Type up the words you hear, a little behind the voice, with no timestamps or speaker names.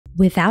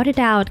Without a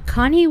doubt,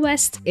 Kanye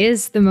West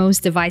is the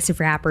most divisive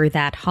rapper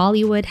that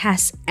Hollywood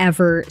has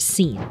ever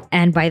seen.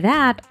 And by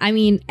that, I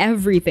mean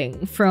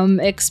everything from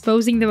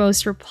exposing the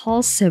most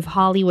repulsive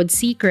Hollywood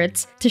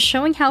secrets to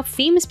showing how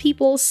famous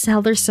people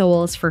sell their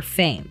souls for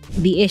fame.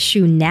 The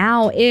issue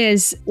now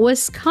is,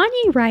 was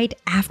Kanye right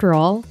after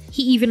all?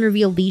 He even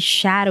revealed the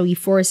shadowy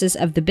forces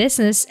of the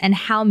business and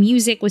how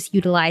music was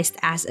utilized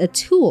as a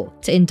tool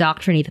to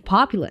indoctrinate the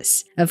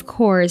populace. Of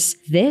course,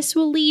 this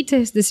will lead to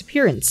his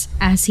disappearance,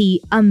 as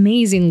he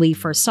amazingly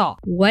foresaw.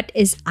 What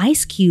is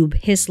Ice Cube,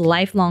 his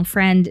lifelong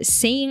friend,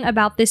 saying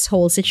about this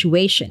whole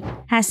situation?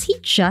 Has he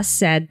just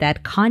said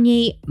that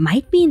Kanye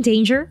might be in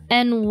danger?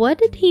 And what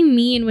did he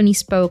mean when he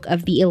spoke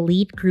of the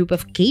elite group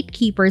of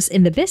gatekeepers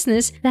in the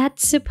business that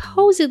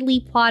supposedly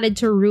plotted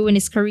to ruin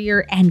his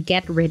career and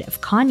get rid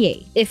of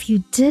Kanye? If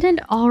you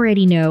didn't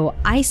already know,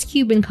 Ice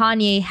Cube and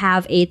Kanye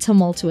have a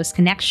tumultuous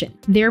connection.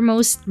 Their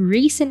most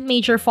recent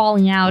major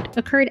falling out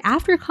occurred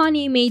after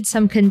Kanye made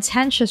some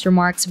contentious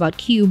remarks about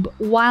Cube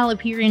while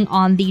appearing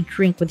on the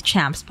Drink with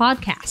Champs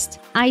podcast.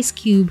 Ice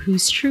Cube,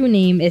 whose true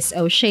name is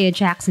O'Shea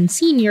Jackson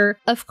Sr.,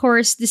 of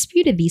course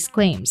disputed these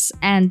claims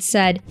and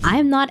said,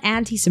 "I'm not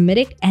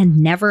anti-Semitic and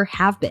never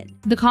have been."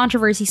 The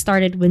controversy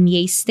started when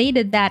Ye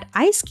stated that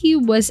Ice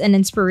Cube was an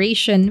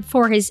inspiration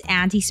for his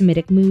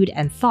anti-Semitic mood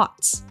and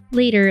thoughts.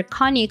 Later,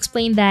 Kanye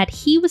explained that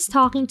he was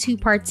talking to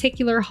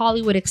particular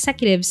Hollywood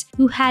executives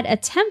who had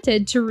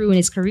attempted to ruin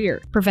his career,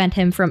 prevent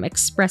him from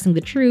expressing the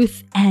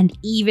truth, and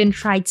even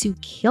tried to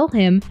kill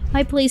him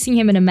by placing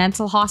him in a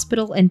mental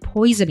hospital and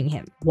poisoning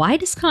him. Why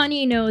does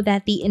Kanye know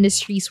that the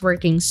industry's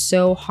working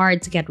so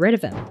hard to get rid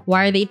of him?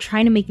 Why are they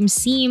trying to make him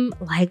seem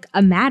like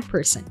a mad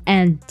person?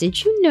 And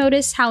did you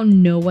notice how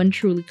no one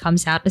truly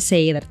comes out to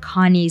say that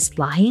Kanye's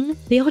lying?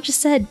 They all just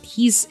said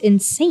he's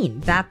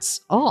insane, that's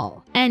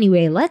all.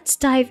 Anyway, let's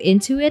dive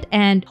into it,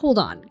 and hold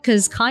on,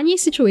 because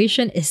Kanye's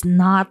situation is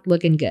not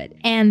looking good,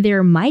 and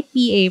there might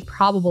be a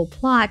probable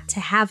plot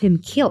to have him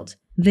killed.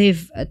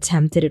 They've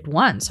attempted it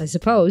once, I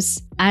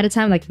suppose. At a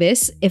time like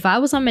this, if I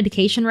was on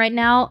medication right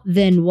now,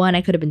 then one,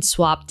 I could have been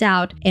swapped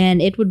out,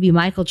 and it would be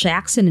Michael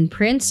Jackson and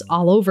Prince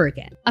all over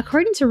again.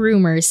 According to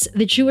rumors,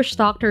 the Jewish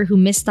doctor who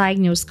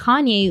misdiagnosed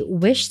Kanye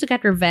wished to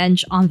get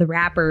revenge on the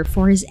rapper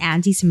for his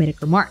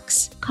anti-Semitic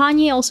remarks.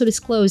 Kanye also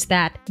disclosed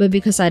that, "But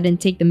because I didn't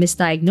take the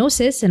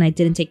misdiagnosis and I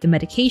didn't take the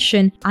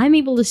medication, I'm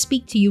able to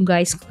speak to you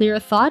guys clear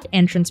thought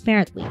and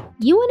transparently."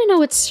 You want to know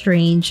what's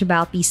strange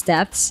about these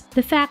deaths?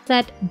 The fact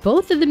that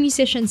both of the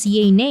musicians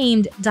Ye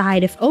named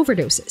died of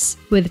overdoses,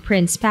 with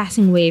Prince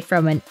passing away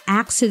from an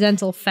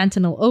accidental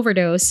fentanyl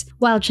overdose,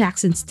 while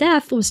Jackson's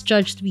death was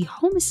judged to be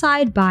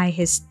homicide by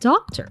his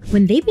doctor.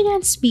 When they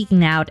began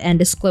speaking out and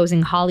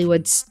disclosing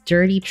Hollywood's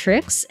dirty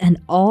tricks and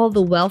all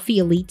the wealthy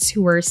elites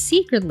who were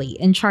secretly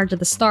in charge of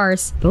the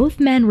stars, both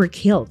men were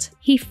killed.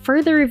 He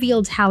further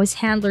revealed how his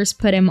handlers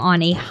put him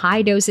on a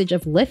high dosage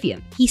of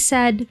lithium. He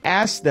said,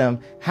 "Ask them,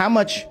 how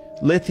much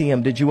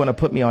lithium did you want to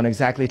put me on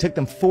exactly?" It took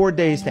them 4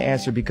 days to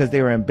answer because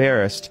they were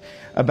embarrassed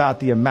about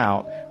the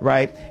amount,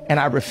 right? And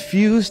I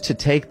refused to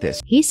take this.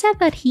 He said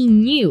that he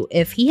knew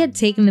if he had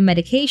taken the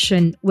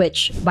medication,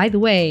 which, by the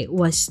way,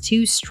 was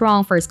too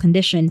strong for his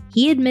condition,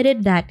 he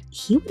admitted that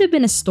he would have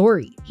been a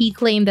story. He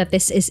claimed that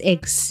this is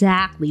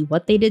exactly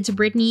what they did to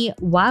Britney,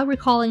 while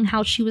recalling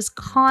how she was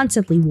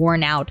constantly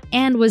worn out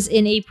and was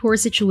in a poor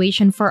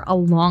situation for a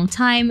long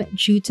time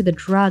due to the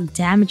drug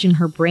damaging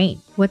her brain.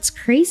 What's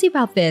crazy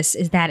about this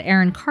is that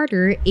Aaron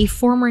Carter, a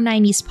former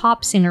 90s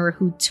pop singer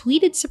who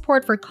tweeted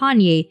support for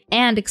Kanye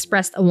and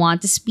expressed a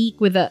want to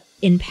speak with a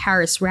In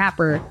Paris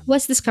rapper,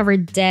 was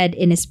discovered dead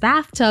in his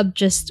bathtub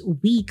just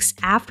weeks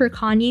after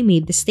Kanye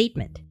made the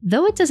statement.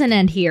 Though it doesn't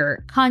end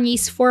here,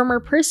 Kanye's former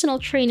personal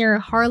trainer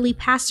Harley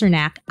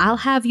Pasternak, "I'll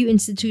have you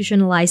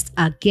institutionalized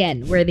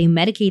again, where they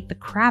medicate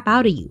the crap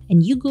out of you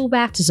and you go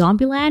back to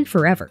Zombieland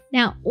forever."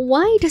 Now,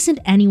 why doesn't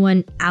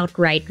anyone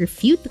outright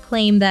refute the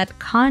claim that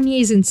Kanye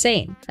is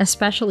insane,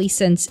 especially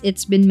since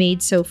it's been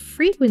made so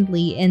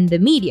frequently in the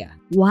media?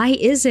 Why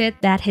is it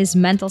that his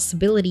mental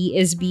stability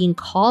is being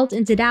called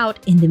into doubt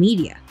in the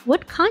media?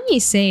 What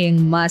Kanye's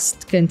saying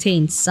must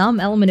contain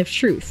some element of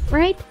truth,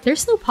 right?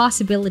 There's no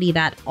possibility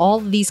that all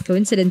of these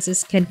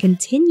coincidences can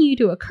continue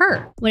to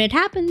occur. When it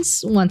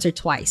happens once or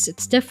twice,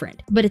 it's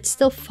different, but it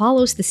still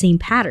follows the same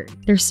pattern.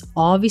 There's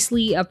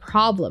obviously a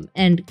problem,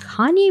 and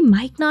Kanye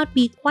might not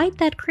be quite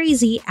that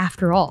crazy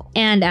after all.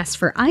 And as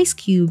for Ice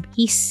Cube,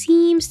 he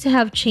seems to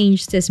have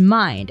changed his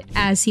mind,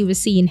 as he was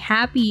seen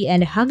happy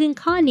and hugging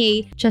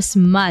Kanye just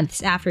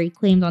months after he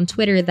claimed on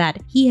Twitter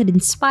that he had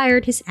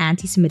inspired his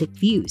anti-Semitic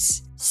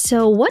views.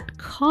 So what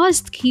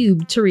caused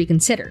Cube to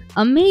reconsider?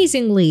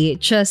 Amazingly,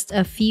 just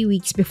a few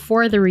weeks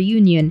before the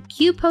reunion,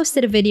 Cube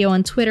posted a video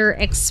on Twitter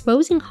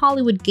exposing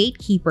Hollywood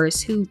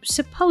gatekeepers who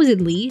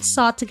supposedly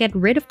sought to get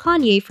rid of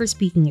Kanye for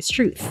speaking his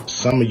truth.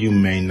 Some of you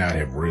may not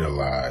have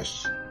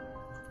realized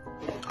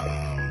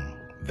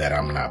that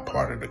I'm not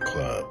part of the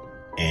club.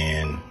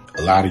 And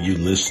a lot of you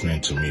listening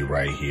to me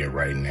right here,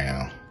 right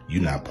now,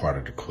 you're not part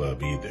of the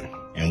club either.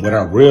 And what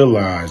I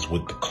realized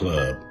with the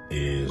club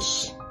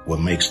is what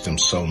makes them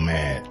so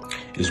mad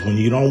is when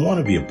you don't want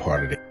to be a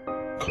part of the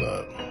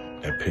club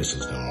that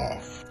pisses them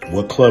off.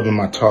 What club am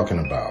I talking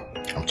about?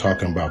 I'm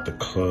talking about the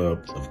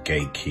club of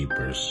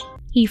gatekeepers.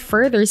 He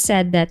further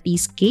said that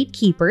these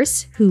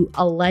gatekeepers, who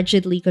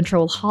allegedly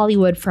control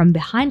Hollywood from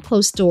behind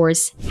closed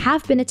doors,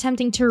 have been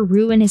attempting to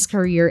ruin his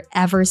career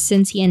ever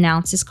since he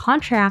announced his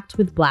contract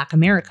with Black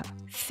America.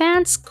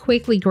 Fans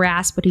quickly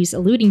grasped what he was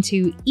alluding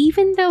to,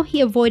 even though he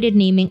avoided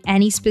naming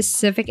any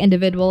specific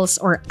individuals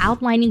or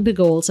outlining the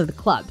goals of the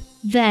club.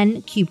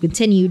 Then, Cube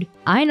continued,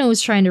 "I know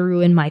he's trying to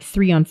ruin my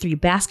 3-on-3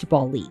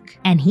 basketball league."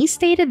 And he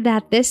stated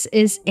that this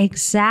is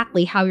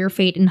exactly how your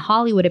fate in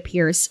Hollywood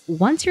appears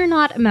once you're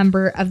not a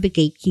member of the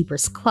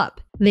Gatekeepers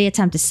Club. They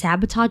attempt to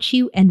sabotage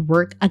you and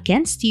work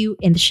against you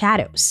in the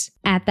shadows.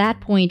 At that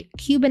point,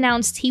 Cube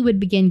announced he would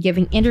begin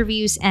giving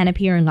interviews and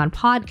appearing on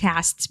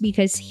podcasts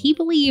because he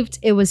believed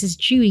it was his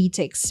duty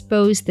to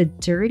expose the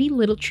dirty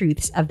little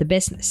truths of the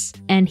business.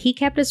 And he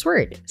kept his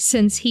word,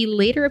 since he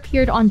later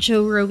appeared on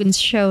Joe Rogan's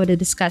show to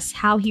discuss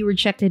how he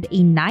rejected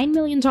a $9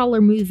 million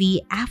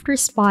movie after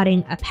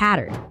spotting a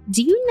pattern.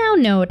 Do you now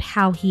note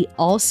how he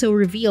also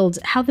revealed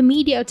how the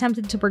media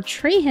attempted to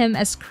portray him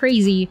as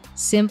crazy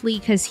simply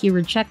because he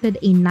rejected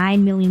a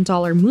 $9 million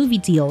movie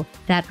deal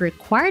that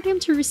required him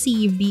to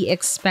receive the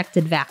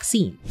expected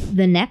vaccine?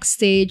 The next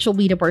stage will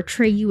be to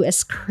portray you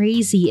as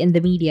crazy in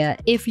the media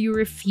if you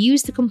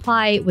refuse to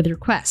comply with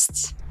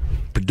requests.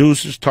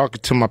 Producers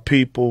talking to my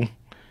people,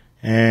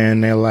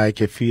 and they're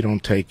like, if he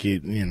don't take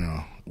it, you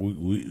know,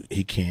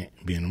 he can't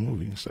be in the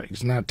movie. It's like,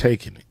 it's not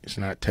taking it. It's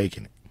not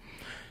taking it.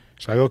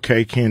 It's like,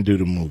 okay, can't do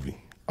the movie.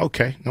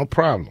 Okay, no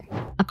problem.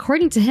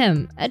 According to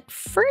him, at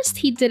first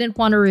he didn't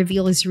want to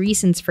reveal his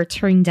reasons for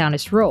turning down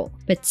his role,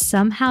 but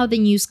somehow the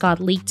news got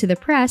leaked to the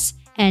press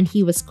and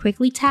he was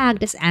quickly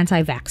tagged as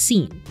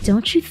anti-vaccine.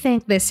 Don't you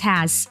think this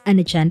has an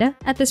agenda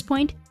at this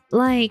point?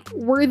 Like,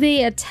 were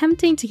they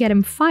attempting to get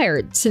him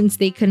fired since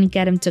they couldn't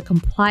get him to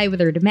comply with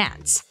their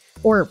demands?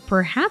 Or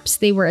perhaps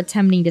they were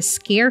attempting to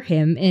scare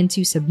him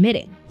into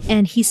submitting.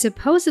 And he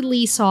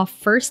supposedly saw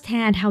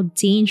firsthand how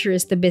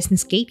dangerous the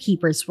business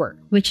gatekeepers were,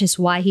 which is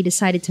why he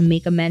decided to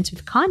make amends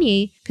with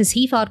Kanye, because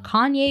he thought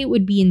Kanye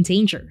would be in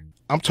danger.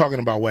 I'm talking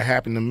about what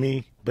happened to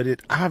me, but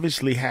it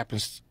obviously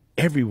happens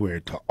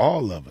everywhere to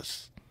all of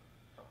us.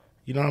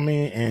 You know what I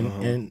mean?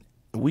 And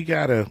we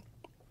gotta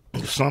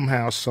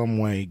somehow, some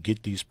way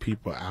get these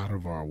people out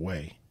of our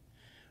way,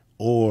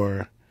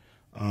 or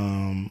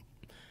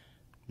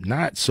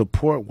not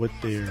support what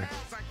they're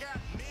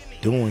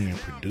doing and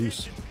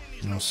producing.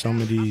 You know,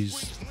 some of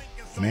these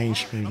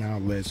mainstream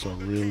outlets are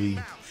really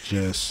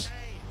just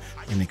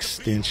an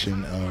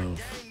extension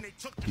of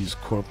these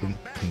corporate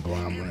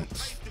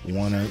conglomerates.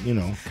 Want to, you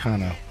know,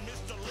 kind of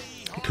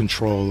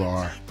control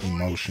our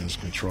emotions,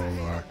 control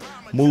our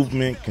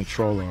movement,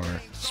 control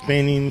our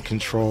spinning,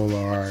 control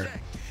our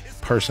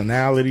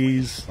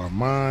personalities, our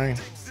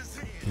mind.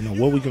 You know,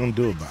 what we gonna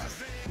do about it?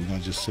 We're gonna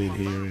just sit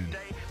here and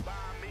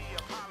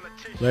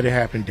let it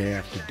happen day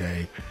after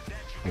day,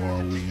 or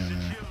are we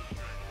gonna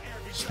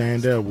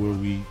stand up where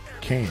we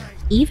can?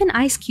 Even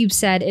Ice Cube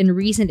said in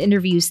recent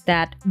interviews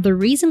that the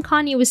reason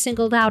Kanye was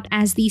singled out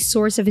as the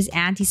source of his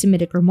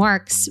anti-Semitic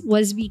remarks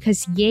was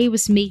because Ye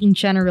was making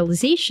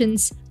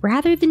generalizations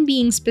rather than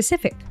being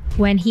specific.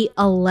 When he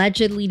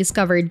allegedly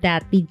discovered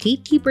that the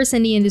gatekeepers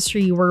in the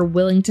industry were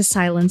willing to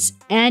silence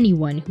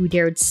anyone who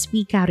dared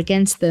speak out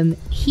against them,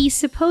 he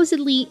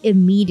supposedly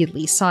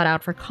immediately sought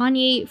out for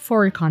Kanye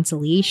for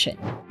reconciliation.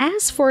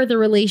 As for the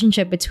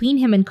relationship between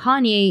him and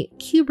Kanye,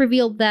 Cube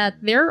revealed that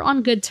they're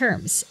on good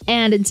terms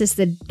and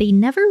insisted they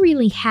never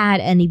really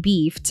had any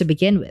beef to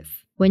begin with.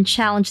 When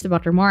challenged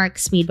about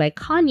remarks made by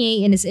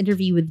Kanye in his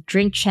interview with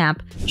Drink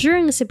Champ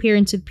during his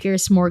appearance with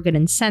Piers Morgan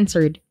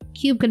Uncensored,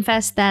 Cube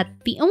confessed that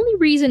the only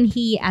reason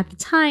he, at the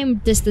time,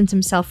 distanced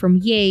himself from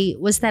Ye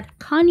was that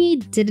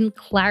Kanye didn't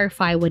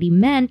clarify what he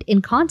meant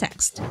in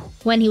context.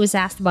 When he was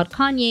asked about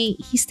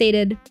Kanye, he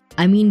stated,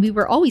 "I mean, we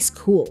were always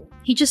cool.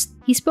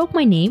 He spoke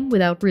my name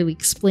without really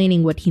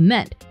explaining what he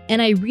meant,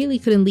 and I really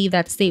couldn't leave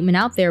that statement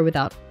out there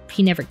without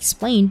he never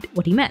explained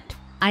what he meant."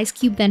 Ice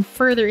Cube then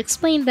further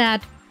explained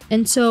that,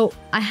 and so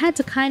I had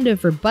to kind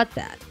of rebut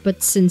that,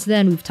 but since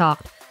then we've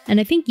talked, and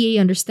I think Ye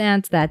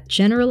understands that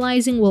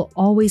generalizing will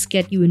always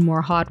get you in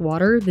more hot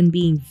water than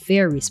being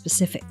very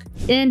specific.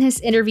 In his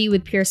interview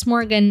with Piers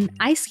Morgan,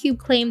 Ice Cube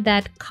claimed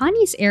that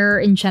Kanye's error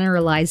in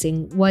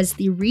generalizing was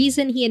the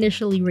reason he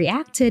initially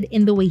reacted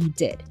in the way he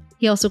did.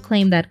 He also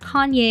claimed that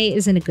Kanye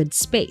is in a good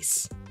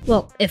space.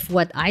 Well, if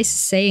what Ice is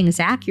saying is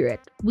accurate,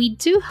 we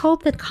do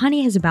hope that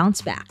Kanye has a bounce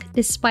back,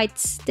 despite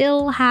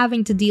still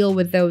having to deal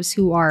with those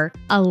who are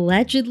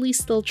allegedly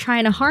still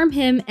trying to harm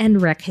him and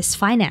wreck his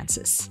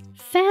finances.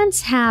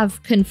 Fans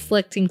have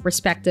conflicting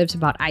perspectives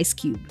about Ice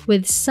Cube,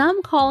 with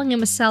some calling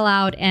him a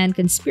sellout and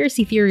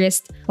conspiracy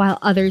theorist, while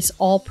others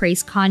all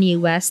praise Kanye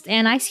West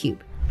and Ice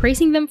Cube,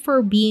 praising them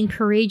for being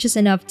courageous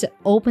enough to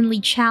openly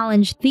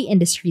challenge the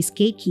industry's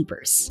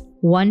gatekeepers.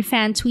 One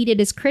fan tweeted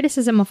his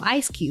criticism of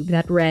Ice Cube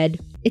that read,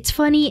 "It's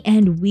funny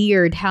and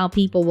weird how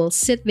people will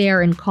sit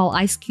there and call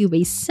Ice Cube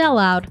a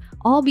sellout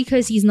all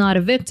because he's not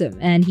a victim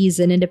and he's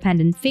an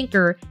independent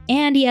thinker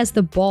and he has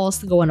the balls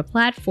to go on a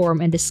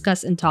platform and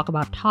discuss and talk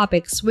about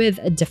topics with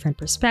a different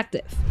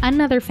perspective.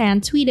 Another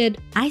fan tweeted,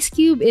 "Ice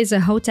Cube is a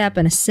hotep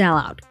and a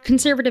sellout.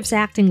 Conservatives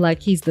acting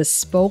like he's the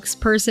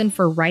spokesperson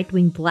for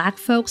right-wing black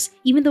folks,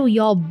 even though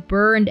y'all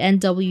burned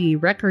NWA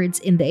records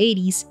in the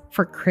 80s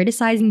for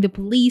criticizing the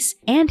police,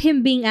 and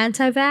him being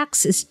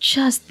anti-vax is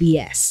just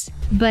BS."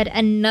 But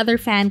another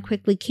fan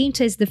quickly came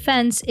to his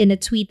defense in a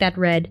tweet that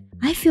read,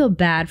 "I feel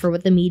bad for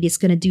what the media's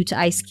gonna do to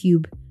Ice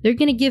Cube. They're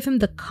gonna give him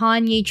the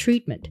Kanye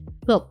treatment.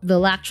 Well,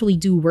 they'll actually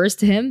do worse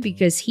to him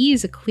because he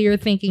is a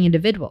clear-thinking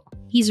individual.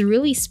 He's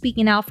really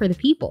speaking out for the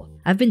people.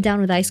 I've been down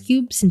with Ice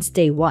Cube since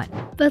day one."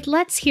 But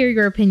let's hear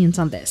your opinions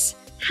on this.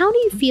 How do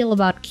you feel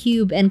about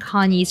Cube and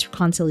Kanye's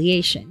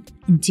reconciliation?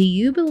 Do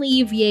you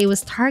believe Ye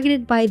was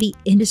targeted by the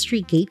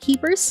industry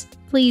gatekeepers?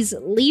 Please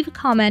leave a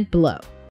comment below.